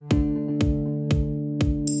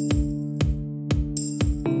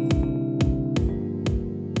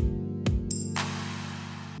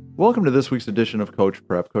Welcome to this week's edition of Coach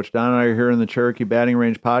Prep. Coach Don and I are here in the Cherokee Batting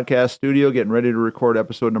Range podcast studio getting ready to record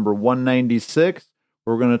episode number 196.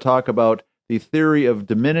 We're going to talk about the theory of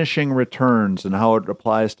diminishing returns and how it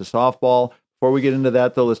applies to softball. Before we get into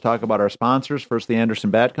that, though, let's talk about our sponsors. First, the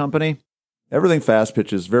Anderson Bat Company. Everything Fast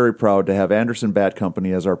Pitch is very proud to have Anderson Bat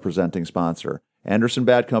Company as our presenting sponsor. Anderson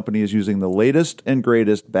Bat Company is using the latest and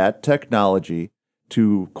greatest bat technology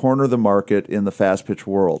to corner the market in the fast pitch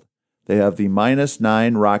world. They have the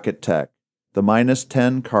 -9 Rocket Tech, the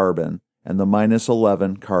 -10 Carbon, and the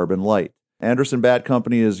 -11 Carbon Light. Anderson Bat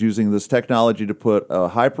Company is using this technology to put a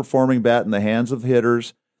high-performing bat in the hands of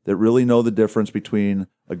hitters that really know the difference between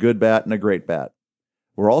a good bat and a great bat.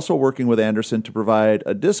 We're also working with Anderson to provide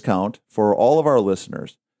a discount for all of our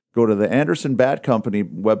listeners. Go to the Anderson Bat Company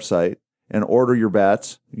website and order your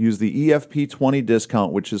bats. Use the EFP20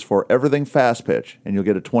 discount, which is for everything fast pitch, and you'll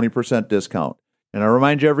get a 20% discount. And I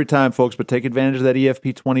remind you every time, folks, but take advantage of that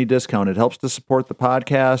EFP20 discount. It helps to support the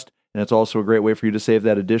podcast, and it's also a great way for you to save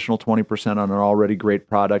that additional 20% on an already great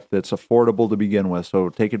product that's affordable to begin with. So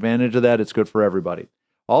take advantage of that. It's good for everybody.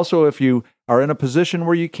 Also, if you are in a position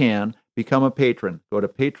where you can, become a patron. Go to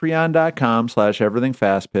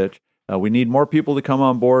patreon.com/everythingfastpitch. We need more people to come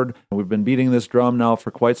on board. We've been beating this drum now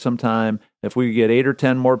for quite some time. If we get 8 or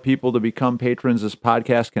 10 more people to become patrons, this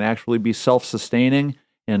podcast can actually be self-sustaining.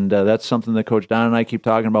 And that's something that Coach Don and I keep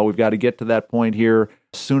talking about. We've got to get to that point here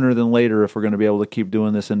sooner than later if we're going to be able to keep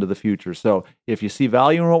doing this into the future. So if you see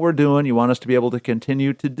value in what we're doing, you want us to be able to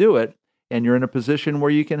continue to do it, and you're in a position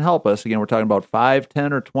where you can help us. Again, we're talking about $5,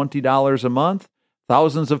 $10, or $20 a month.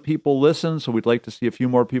 Thousands of people listen, so we'd like to see a few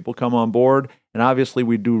more people come on board. And obviously,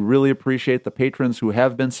 we do really appreciate the patrons who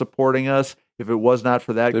have been supporting us. If it was not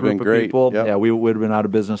for that group of people, Yep. we would have been out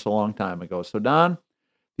of business a long time ago. So Don,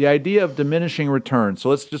 the idea of diminishing returns. So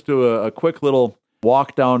let's just do a quick little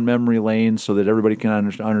walk down memory lane so that everybody can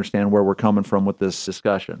understand where we're coming from with this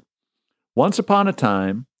discussion. Once upon a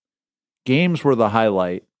time, games were the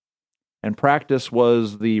highlight and practice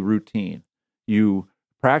was the routine. You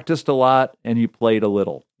practiced a lot and you played a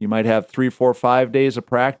little. You might have 3, 4, 5 days of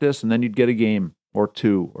practice and then you'd get a game or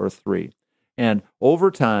 2 or 3. And over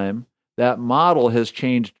time, that model has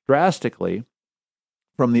changed drastically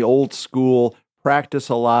from the old school practice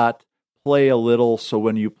a lot, play a little. So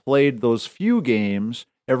when you played those few games,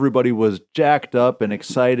 everybody was jacked up and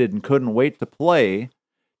excited and couldn't wait to play,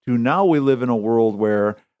 to now we live in a world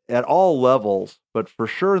where at all levels, but for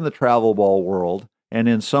sure in the travel ball world and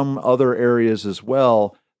in some other areas as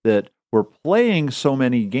well, that we're playing so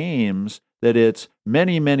many games that it's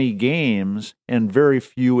many, many games and very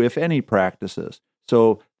few, if any, practices.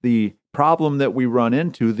 So the problem that we run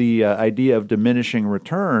into, the idea of diminishing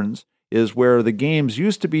returns, is where the games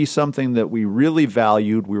used to be something that we really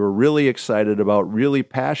valued, we were really excited about, really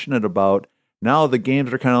passionate about. Now the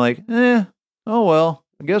games are kind of like, oh well,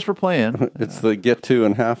 I guess we're playing. It's the get to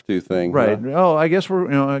and have to thing, right? Huh? Oh, I guess we're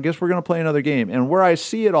going to play another game. And where I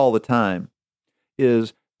see it all the time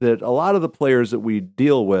is that a lot of the players that we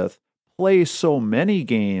deal with play so many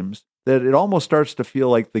games that it almost starts to feel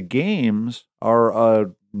like the games are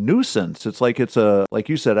a nuisance. It's like like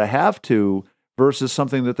you said, a have to versus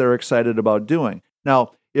something that they're excited about doing.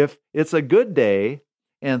 Now, if it's a good day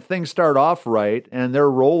and things start off right and they're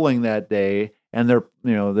rolling that day and their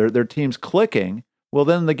team's clicking, well,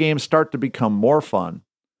 then the games start to become more fun.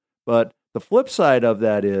 But the flip side of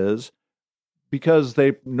that is because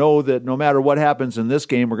they know that no matter what happens in this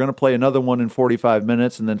game, we're going to play another one in 45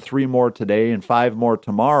 minutes and then 3 more today and 5 more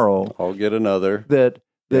tomorrow. I'll get another. That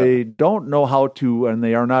they don't know how to, and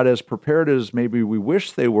they are not as prepared as maybe we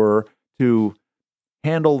wish they were to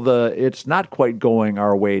handle it's not quite going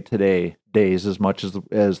our way today days as much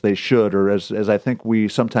as they should, or as I think we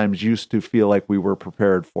sometimes used to feel like we were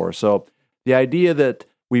prepared for. So the idea that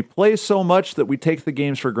we play so much that we take the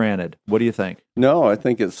games for granted. What do you think? No, I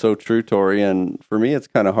think it's so true, Tori. And for me, it's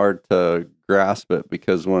kind of hard to grasp it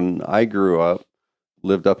because when I grew up,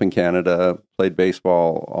 lived up in Canada, played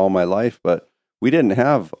baseball all my life, but we didn't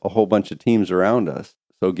have a whole bunch of teams around us.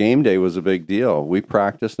 So game day was a big deal. We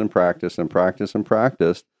practiced and practiced and practiced and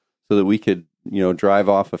practiced so that we could, drive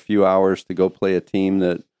off a few hours to go play a team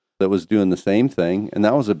that was doing the same thing. And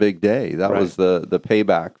that was a big day. That was the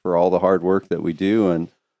payback for all the hard work that we do. And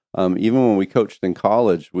even when we coached in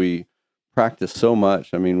college, we practiced so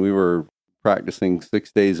much. I mean, we were practicing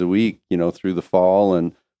 6 days a week, through the fall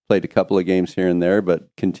and played a couple of games here and there,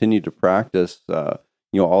 but continued to practice,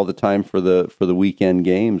 all the time for the weekend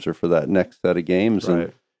games or for that next set of games.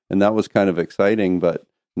 Right. And that was kind of exciting. But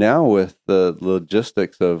now with the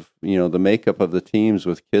logistics of, the makeup of the teams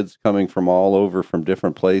with kids coming from all over from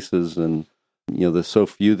different places and, there's so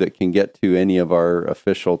few that can get to any of our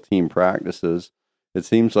official team practices. It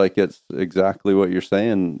seems like it's exactly what you're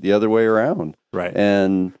saying, the other way around. Right.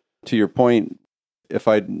 And to your point, if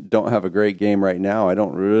I don't have a great game right now, I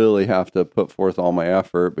don't really have to put forth all my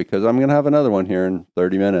effort because I'm going to have another one here in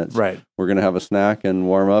 30 minutes. Right. We're going to have a snack and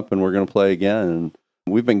warm up, and we're going to play again. And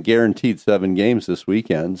we've been guaranteed 7 games this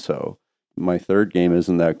weekend, so my third game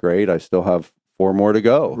isn't that great. I still have 4 more to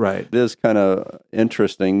go. Right. It is kind of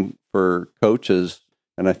interesting for coaches,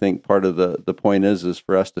 and I think part of the point is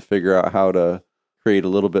for us to figure out how to create a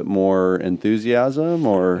little bit more enthusiasm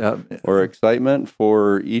or excitement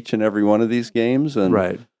for each and every one of these games. And,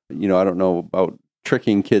 right. I don't know about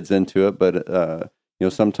tricking kids into it, but,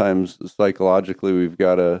 sometimes psychologically we've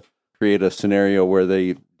got to create a scenario where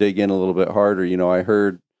they dig in a little bit harder. I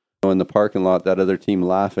heard in the parking lot that other team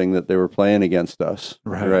laughing that they were playing against us.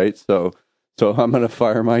 Right. So I'm going to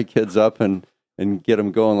fire my kids up and get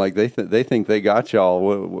them going like they think they got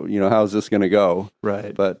y'all. How's this going to go?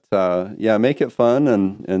 Right. But make it fun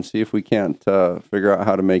and see if we can't figure out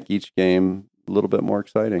how to make each game a little bit more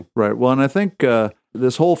exciting. Right. Well, and I think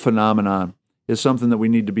this whole phenomenon is something that we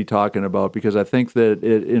need to be talking about because I think that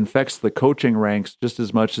it infects the coaching ranks just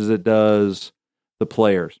as much as it does the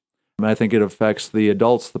players. I think it affects the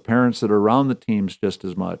adults, the parents that are around the teams just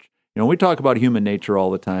as much. We talk about human nature all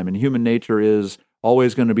the time, and human nature is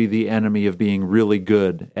always going to be the enemy of being really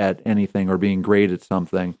good at anything or being great at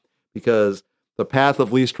something, because the path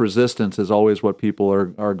of least resistance is always what people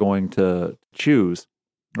are going to choose,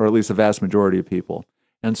 or at least the vast majority of people.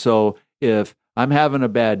 And so if I'm having a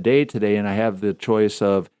bad day today and I have the choice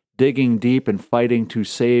of digging deep and fighting to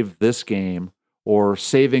save this game or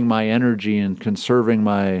saving my energy and conserving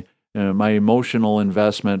my emotional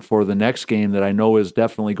investment for the next game that I know is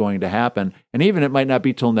definitely going to happen, and even it might not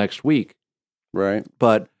be till next week. Right.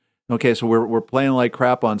 But, okay, so we're playing like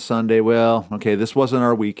crap on Sunday. Well, okay, this wasn't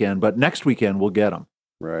our weekend, but next weekend we'll get them.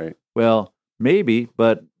 Right. Well, maybe,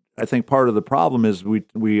 but I think part of the problem is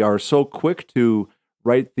we are so quick to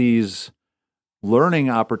write these learning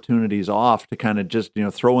opportunities off to kind of just,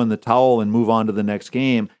 throw in the towel and move on to the next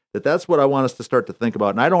game. That's what I want us to start to think about.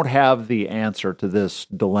 And I don't have the answer to this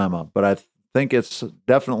dilemma, but I think it's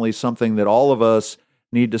definitely something that all of us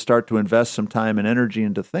need to start to invest some time and energy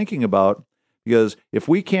into thinking about, because if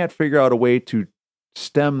we can't figure out a way to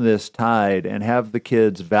stem this tide and have the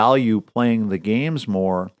kids value playing the games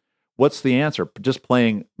more, what's the answer? Just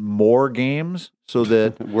playing more games so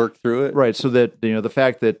that work through it, right? So that the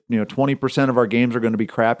fact that 20% of our games are going to be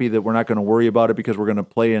crappy, that we're not going to worry about it because we're going to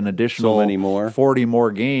play an additional 40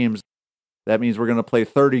 more games. That means we're going to play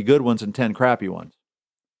 30 good ones and 10 crappy ones.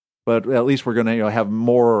 But at least we're going to have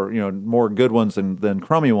more more good ones than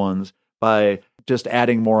crummy ones by just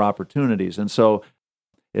adding more opportunities. And so,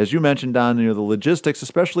 as you mentioned, Don, the logistics,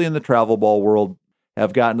 especially in the travel ball world,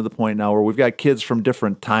 have gotten to the point now where we've got kids from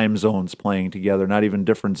different time zones playing together, not even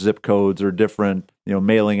different zip codes or different,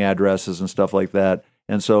 mailing addresses and stuff like that.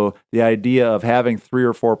 And so the idea of having 3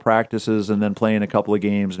 or 4 practices and then playing a couple of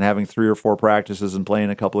games and having 3 or 4 practices and playing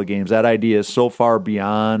a couple of games, that idea is so far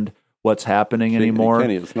beyond what's happening anymore.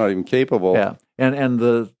 Kenny, it's not even capable. Yeah. And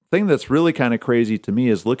the thing that's really kind of crazy to me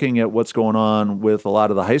is looking at what's going on with a lot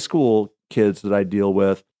of the high school kids that I deal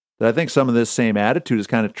with, that I think some of this same attitude is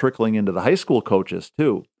kind of trickling into the high school coaches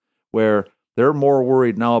too, where they're more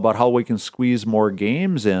worried now about how we can squeeze more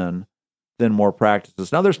games in than more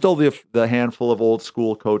practices. Now, there's still the handful of old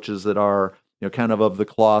school coaches that are, kind of the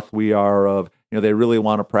cloth we are of, they really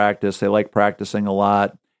want to practice. They like practicing a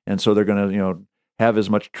lot. And so they're going to, have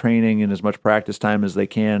as much training and as much practice time as they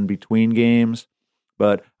can between games.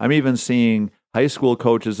 But I'm even seeing high school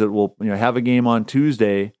coaches that will, have a game on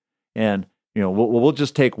Tuesday and, we'll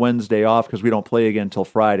just take Wednesday off because we don't play again until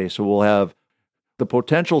Friday. So we'll have the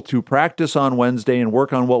potential to practice on Wednesday and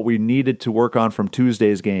work on what we needed to work on from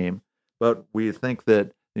Tuesday's game. But we think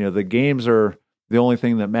that, the games are the only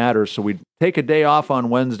thing that matters. So we take a day off on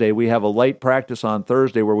Wednesday. We have a light practice on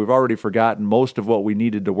Thursday where we've already forgotten most of what we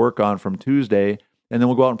needed to work on from Tuesday. And then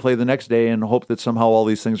we'll go out and play the next day and hope that somehow all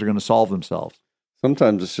these things are going to solve themselves.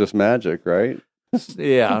 Sometimes it's just magic, right?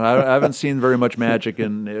 Yeah, I haven't seen very much magic,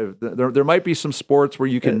 and there might be some sports where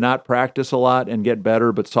you can not practice a lot and get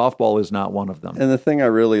better, but softball is not one of them. And the thing I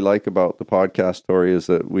really like about the podcast, Tori, is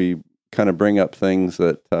that we kind of bring up things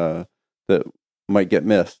that that might get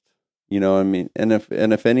missed. And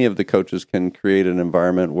if any of the coaches can create an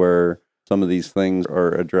environment where some of these things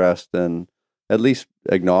are addressed and at least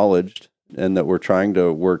acknowledged, and that we're trying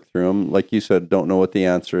to work through them, like you said, don't know what the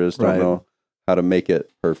answer is, don't know how to make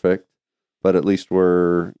it perfect. But at least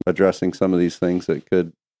we're addressing some of these things that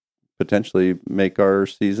could potentially make our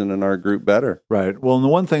season and our group better. Right. Well, and the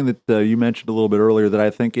one thing that you mentioned a little bit earlier that I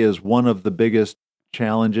think is one of the biggest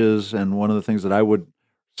challenges and one of the things that I would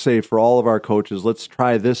say for all of our coaches, let's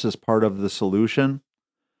try this as part of the solution.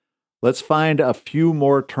 Let's find a few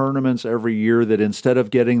more tournaments every year that instead of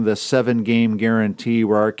getting the 7-game guarantee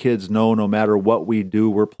where our kids know no matter what we do,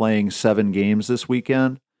 we're playing 7 games this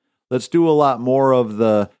weekend, let's do a lot more of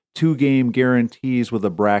the 2-game guarantees with a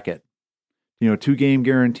bracket. 2-game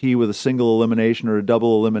guarantee with a single elimination or a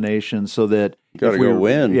double elimination so that if we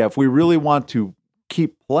win. Yeah, if we really want to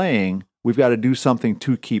keep playing, we've got to do something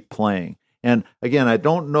to keep playing. And again, I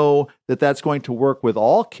don't know that that's going to work with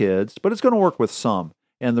all kids, but it's going to work with some.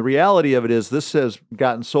 And the reality of it is this has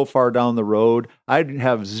gotten so far down the road, I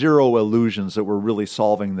have zero illusions that we're really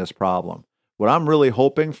solving this problem. What I'm really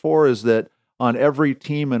hoping for is that on every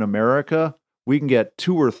team in America, we can get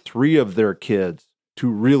 2 or 3 of their kids to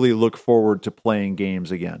really look forward to playing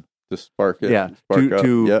games again. To spark it. Yeah,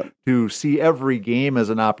 to see every game as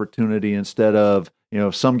an opportunity instead of,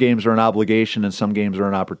 some games are an obligation and some games are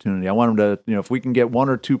an opportunity. I want them to, if we can get 1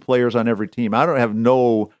 or 2 players on every team, I don't have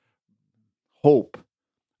no hope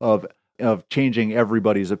of changing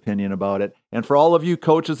everybody's opinion about it. And for all of you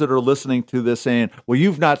coaches that are listening to this saying, well,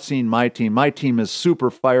 you've not seen my team. My team is super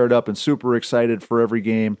fired up and super excited for every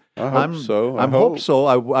game. I hope so. I hope so.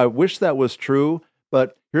 I wish that was true.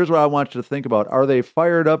 But here's what I want you to think about. Are they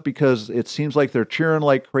fired up because it seems like they're cheering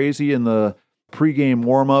like crazy in the pregame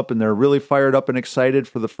warm-up and they're really fired up and excited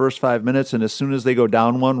for the first 5 minutes, and as soon as they go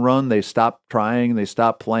down 1 run, they stop trying, they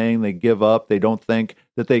stop playing, they give up, they don't think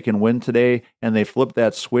that they can win today, and they flip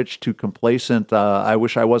that switch to complacent, I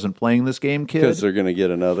wish I wasn't playing this game kid? Because they're going to get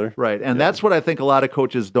another. Right, and that's what I think a lot of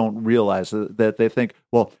coaches don't realize, that they think,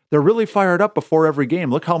 well, they're really fired up before every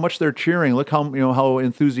game. Look how much they're cheering. Look how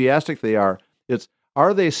enthusiastic they are.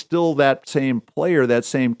 Are they still that same player, that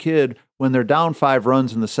same kid, when they're down 5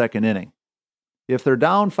 runs in the second inning? If they're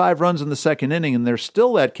down 5 runs in the second inning and they're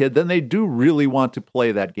still that kid, then they do really want to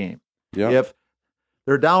play that game. Yeah. If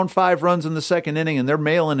they're down 5 runs in the second inning and they're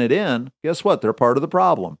mailing it in, guess what? They're part of the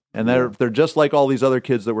problem. And they're just like all these other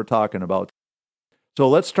kids that we're talking about. So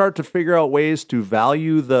let's start to figure out ways to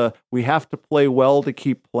value we have to play well to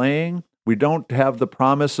keep playing. We don't have the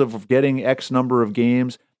promise of getting X number of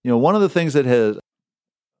games. One of the things that has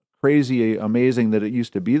crazy amazing that it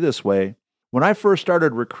used to be this way, when I first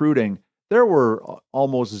started recruiting, there were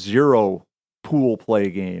almost 0 pool play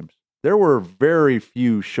games. There were very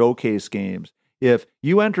few showcase games. If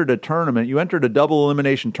you entered a tournament, you entered a double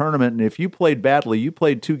elimination tournament, and if you played badly, you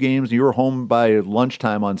played 2 games and you were home by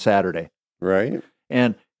lunchtime on Saturday. Right.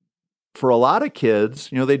 And for a lot of kids,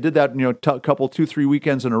 they did that, couple 2-3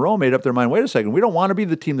 weekends in a row, made up their mind, wait a second, we don't want to be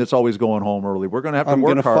the team that's always going home early. We're going to have to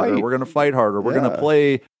work harder. We're going to fight harder. We're going to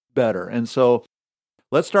play better. And so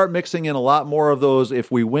let's start mixing in a lot more of those.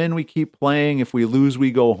 If we win, we keep playing. If we lose,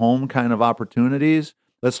 we go home kind of opportunities.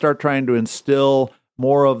 Let's start trying to instill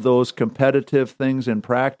more of those competitive things in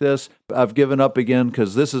practice. I've given up again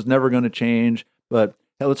because this is never going to change. But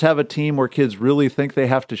let's have a team where kids really think they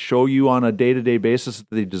have to show you on a day-to-day basis that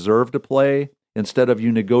they deserve to play instead of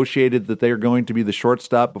you negotiated that they're going to be the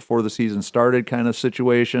shortstop before the season started kind of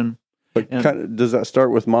situation. But does that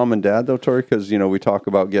start with mom and dad, though, Tori? Because, we talk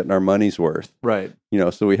about getting our money's worth. Right.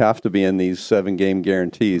 So we have to be in these 7-game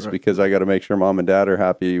guarantees because I got to make sure mom and dad are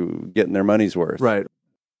happy getting their money's worth. Right.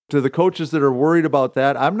 To the coaches that are worried about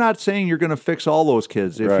that, I'm not saying you're going to fix all those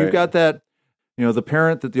kids. If you've got that, the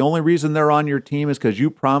parent that the only reason they're on your team is because you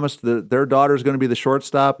promised that their daughter's going to be the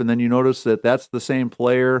shortstop, and then you notice that that's the same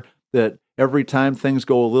player that every time things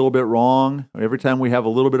go a little bit wrong, every time we have a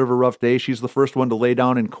little bit of a rough day, she's the first one to lay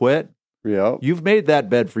down and quit. Yeah, you've made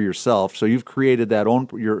that bed for yourself, so you've created that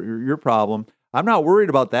your problem. I'm not worried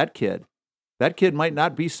about that kid. That kid might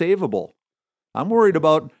not be savable. I'm worried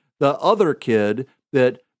about the other kid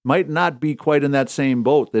that might not be quite in that same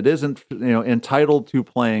boat, that isn't entitled to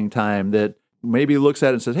playing time, that maybe looks at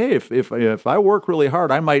it and says, hey, if I work really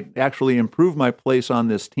hard, I might actually improve my place on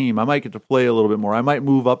this team. I might get to play a little bit more. I might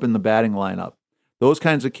move up in the batting lineup. Those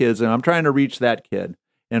kinds of kids, and I'm trying to reach that kid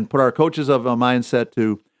and put our coaches of a mindset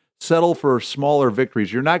to settle for smaller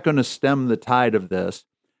victories. You're not going to stem the tide of this.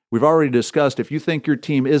 We've already discussed, if you think your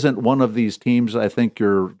team isn't one of these teams, I think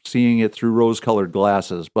you're seeing it through rose-colored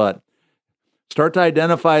glasses. But start to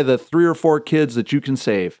identify the 3 or 4 kids that you can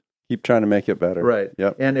save. Keep trying to make it better. Right.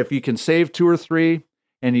 Yep. And if you can save 2 or 3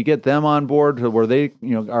 and you get them on board to where they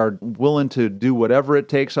are willing to do whatever it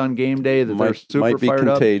takes on game day, that they're super fired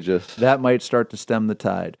contagious. Up, that might start to stem the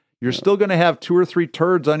tide. You're still going to have 2 or 3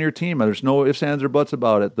 turds on your team. There's no ifs, ands, or buts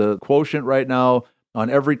about it. The quotient right now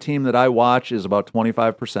on every team that I watch is about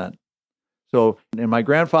 25%. So, and my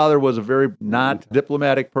grandfather was a very not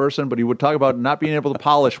diplomatic person, but he would talk about not being able to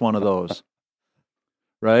polish one of those.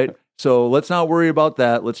 Right? So let's not worry about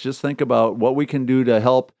that. Let's just think about what we can do to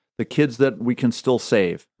help the kids that we can still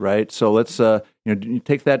save, right? So let's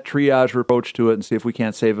take that triage approach to it and see if we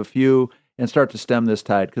can't save a few and start to stem this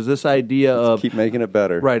tide. Because this idea of keep making it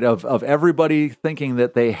better, right? Of everybody thinking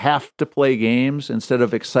that they have to play games instead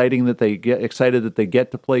of excited that they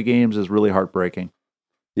get to play games is really heartbreaking.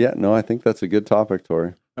 Yeah, no, I think that's a good topic,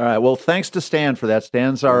 Tori. All right. Well, thanks to Stan for that.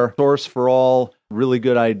 Stan's our source for all really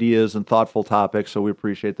good ideas and thoughtful topics, so we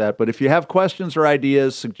appreciate that. But if you have questions or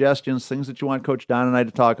ideas, suggestions, things that you want Coach Don and I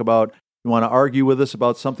to talk about, you want to argue with us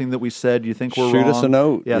about something that we said, you think we're wrong. Shoot us a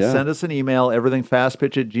note. Yeah, send us an email,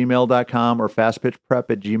 everythingfastpitch@gmail.com or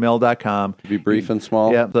fastpitchprep@gmail.com. Be brief and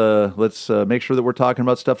small. Yeah, let's make sure that we're talking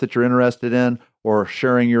about stuff that you're interested in or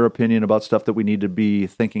sharing your opinion about stuff that we need to be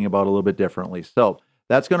thinking about a little bit differently. So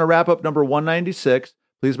that's going to wrap up number 196.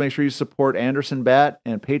 Please make sure you support Anderson Bat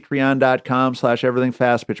and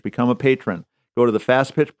patreon.com/everythingfastpitch. Become a patron. Go to the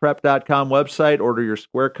fastpitchprep.com website, order your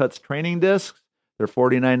Square Cuts training discs. They're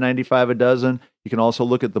 $49.95 a dozen. You can also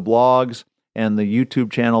look at the blogs and the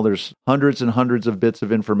YouTube channel. There's hundreds and hundreds of bits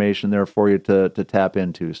of information there for you to tap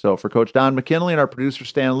into. So for Coach Don McKinley and our producer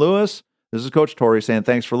Stan Lewis, this is Coach Tori saying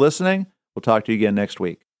thanks for listening. We'll talk to you again next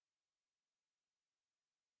week.